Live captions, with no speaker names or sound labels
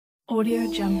Audio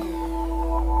Jungle.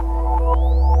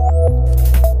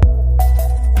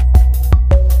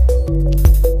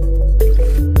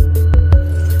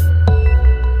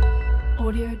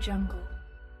 Audio Jungle.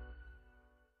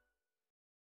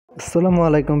 আসসালামু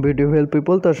আলাইকুম beautiful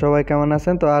people. তো সবাই কেমন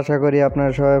আছেন? তো আশা করি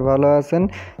আপনারা সবাই ভালো আছেন।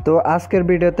 তো আজকের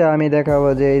ভিডিওতে আমি দেখাবো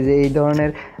যে এই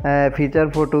ধরনের ফিচার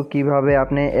ফটো কিভাবে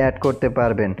আপনি অ্যাড করতে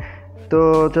পারবেন। তো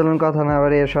চলুন কথা না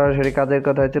বাড়িয়ে সরাসরি কাজের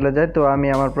কথায় চলে যাই। তো আমি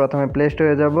আমার প্রথমে প্লে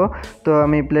স্টোরে যাব। তো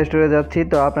আমি প্লে স্টোরে যাচ্ছি।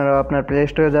 তো আপনারা আপনার প্লে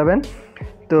স্টোরে যাবেন।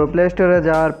 তো প্লে স্টোরে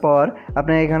যাওয়ার পর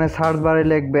আপনি এখানে সার্চ বারে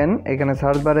লিখবেন, এখানে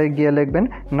সার্চ বারে গিয়ে লিখবেন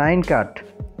 9 কাট।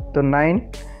 তো 9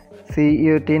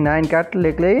 CUT 9 কাট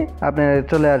লিখলেই আপনার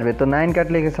চলে আসবে। তো 9 কাট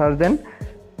লিখে সার্চ দেন।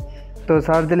 তো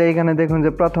সার্চ দিলে এখানে দেখুন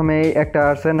যে প্রথমেই একটা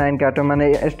আসছে 9 কাট, মানে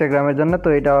ইনস্টাগ্রামের জন্য। তো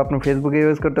এটাও আপনি ফেসবুকে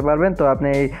ইউজ করতে পারবেন। তো আপনি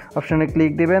এই অপশানে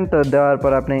ক্লিক দিবেন। তো দেওয়ার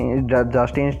পর আপনি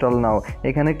জাস্ট ইনস্টল নাও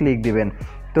এখানে ক্লিক দিবেন।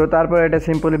 তো তারপর এটা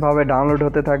সিম্পলিভাবে ডাউনলোড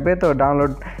হতে থাকবে। তো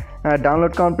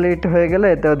ডাউনলোড কমপ্লিট হয়ে গেলে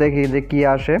তো দেখি যে কি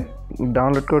আসে।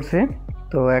 ডাউনলোড করছি,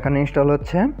 তো এখন ইনস্টল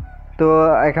হচ্ছে। তো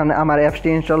এখানে আমার অ্যাপসটি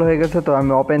ইনস্টল হয়ে গেছে। তো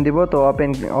আমি ওপেন দিব। তো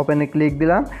ওপেনে ক্লিক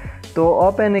দিলাম। তো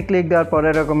ওপেনে ক্লিক দেওয়ার পরে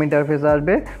এরকম ইন্টারফেস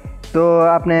আসবে। তো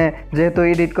আপনি যেহেতু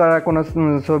এডিট করা কোনো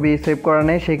ছবি সেভ করা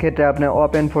নেই, সেক্ষেত্রে আপনি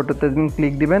ওপেন ফটোতে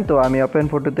ক্লিক দিবেন। তো আমি ওপেন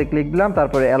ফটোতে ক্লিক দিলাম।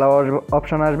 তারপরে অ্যালাও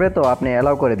অপশান আসবে। তো আপনি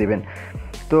অ্যালাও করে দিবেন।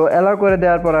 তো অ্যালাউ করে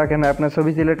দেওয়ার পর এখানে আপনার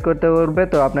ছবি সিলেক্ট করতে বলবে।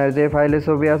 তো আপনার যে ফাইলে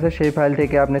ছবি আছে সেই ফাইল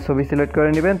থেকে আপনি ছবি সিলেক্ট করে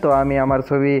নেবেন। তো আমি আমার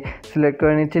ছবি সিলেক্ট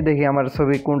করে নিচ্ছি, দেখি আমার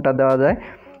ছবি কোনটা দেওয়া যায়।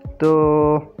 তো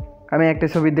আমি একটা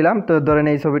ছবি দিলাম। তো ধরেন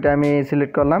এই ছবিটা আমি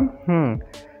সিলেক্ট করলাম।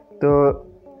 তো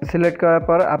সিলেক্ট করার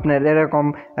পর আপনার এরকম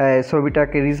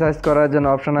ছবিটাকে রিসাইজ করার জন্য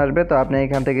অপশান আসবে। তো আপনি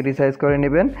এখান থেকে রিসাইজ করে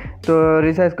নেবেন। তো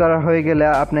রিসাইজ করা হয়ে গেলে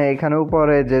আপনি এখানে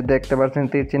উপরে যে দেখতে পাচ্ছেন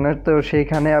তীর চিহ্ন, তো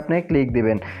সেইখানে আপনি ক্লিক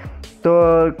দিবেন। তো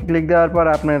ক্লিক দেওয়ার পর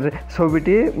আপনার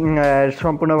ছবিটি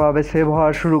সম্পূর্ণভাবে সেভ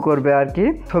হওয়া শুরু করবে আর কি।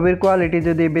 ছবির কোয়ালিটি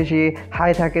যদি বেশি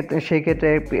হাই থাকে সেক্ষেত্রে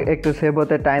একটু সেভ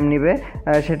হতে টাইম নেবে,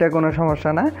 সেটা কোনো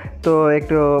সমস্যা না। তো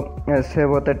একটু সেভ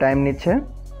হতে টাইম নিচ্ছে।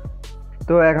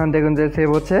 তো এখন দেখুন যে সেভ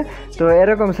হচ্ছে। তো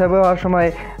এরকম সেভ হওয়ার সময়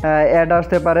অ্যাড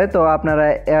আসতে পারে। তো আপনারা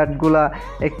অ্যাডগুলা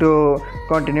একটু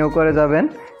কন্টিনিউ করে যাবেন,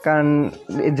 কারণ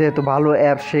যেহেতু ভালো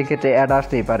অ্যাপ সেই ক্ষেত্রে অ্যাড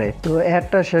আসতেই পারে। তো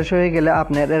অ্যাডটা শেষ হয়ে গেলে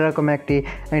আপনার এরকম একটি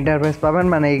ইন্টারফেস পাবেন,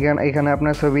 মানে এখানে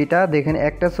আপনার ছবিটা দেখেন,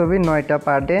 একটা ছবি 9টা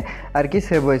পার্টে আর কি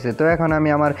সেভ হয়েছে। তো এখন আমি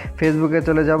আমার ফেসবুকে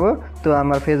চলে যাব। তো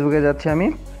আমার ফেসবুকে যাচ্ছি আমি।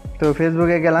 তো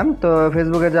ফেসবুকে গেলাম। তো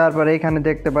ফেসবুকে যাওয়ার পরে এখানে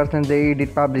দেখতে পাচ্ছেন যে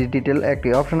এডিট পাবলিশ ডিটেল একটি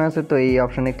অপশন আছে। তো এই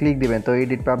অপশানে ক্লিক দিবেন। তো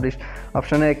এডিট পাবলিশ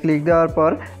অপশানে ক্লিক দেওয়ার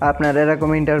পর আপনার এরকম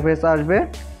ইন্টারফেস আসবে,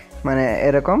 মানে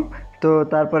এরকম। তো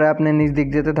তারপরে আপনি নিজ দিক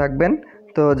যেতে থাকবেন।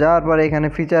 তো যাওয়ার পরে এখানে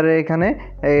ফিচারে এখানে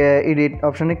এডিট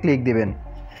অপশানে ক্লিক দিবেন।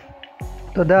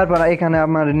 তো দেওয়ার পর এখানে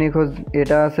আমার নিখোঁজ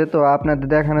এটা আছে। তো আপনাদের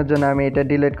দেখানোর জন্য আমি এটা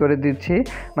ডিলিট করে দিচ্ছি,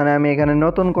 মানে আমি এখানে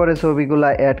নতুন করে ছবিগুলো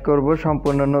অ্যাড করব,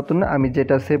 সম্পূর্ণ নতুন। আমি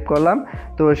যেটা সেভ করলাম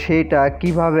তো সেইটা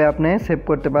কিভাবে আপনি সেভ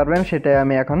করতে পারবেন সেটাই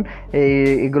আমি এখন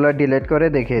এইগুলো ডিলিট করে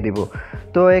দেখিয়ে দিব।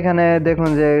 তো এখানে দেখুন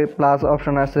যে প্লাস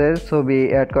অপশন আছে ছবি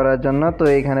অ্যাড করার জন্য। তো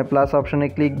এখানে প্লাস অপশনে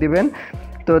ক্লিক দিবেন।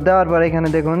 তো দেওয়ার পর এখানে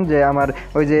দেখুন যে আমার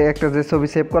ওই যে একটা যে ছবি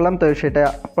সেভ করলাম তো সেটা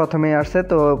প্রথমেই আসছে।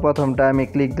 তো প্রথমটা আমি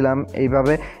ক্লিক দিলাম।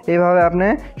 এইভাবে আপনি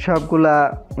সবগুলা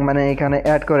মানে এখানে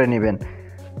অ্যাড করে নেবেন।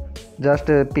 জাস্ট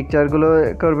পিকচারগুলো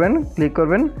করবেন, ক্লিক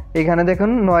করবেন। এখানে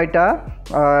দেখুন 9টা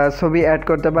ছবি অ্যাড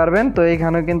করতে পারবেন। তো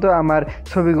এইখানেও কিন্তু আমার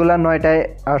ছবিগুলা 9টায়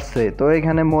আসছে। তো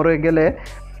এখানে মরে গেলে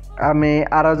আমি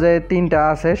আরও যে 3টা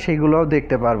আছে সেগুলোও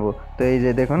দেখতে পারবো। তো এই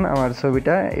যে দেখুন আমার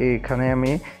ছবিটা এইখানে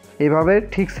আমি এইভাবে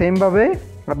ঠিক সেমভাবে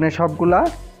আপনি সবগুলা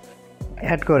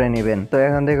অ্যাড করে নেবেন। তো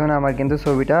এখন দেখুন আমার কিন্তু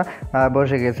ছবিটা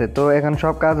বসে গেছে। তো এখন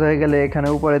সব কাজ হয়ে গেলে এখানে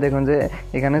উপরে দেখুন যে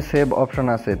এখানে সেভ অপশন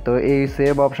আছে। তো এই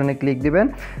সেভ অপশনে ক্লিক দিবেন।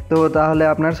 তো তাহলে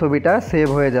আপনার ছবিটা সেভ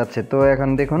হয়ে যাচ্ছে। তো এখন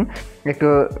দেখুন একটু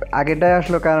আগেটাই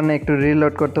আসলো কারণ একটু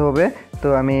রিলোড করতে হবে। তো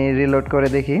আমি রিলোড করে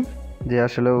দেখি যে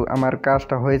আসলে আমার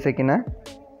কাজটা হয়েছে কিনা।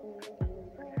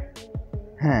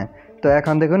 হ্যাঁ, তো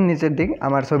এখন দেখুন নিচের দিক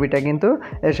আমার ছবিটা কিন্তু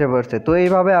এসে পড়ছে। তো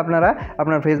এইভাবে আপনারা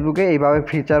আপনার ফেসবুকে এইভাবে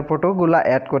ফিচার ফটোগুলো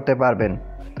অ্যাড করতে পারবেন।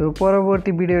 তো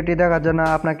পরবর্তী ভিডিওটি দেখার জন্য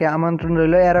আপনাকে আমন্ত্রণ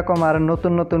রইল। এরকম আর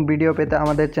নতুন নতুন ভিডিও পেতে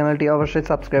আমাদের চ্যানেলটি অবশ্যই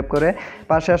সাবস্ক্রাইব করে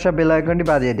পাশে আসা বেল আইকনটি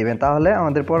বাজিয়ে দিবেন, তাহলে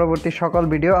আমাদের পরবর্তী সকল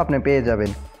ভিডিও আপনি পেয়ে যাবেন।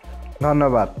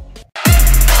 ধন্যবাদ।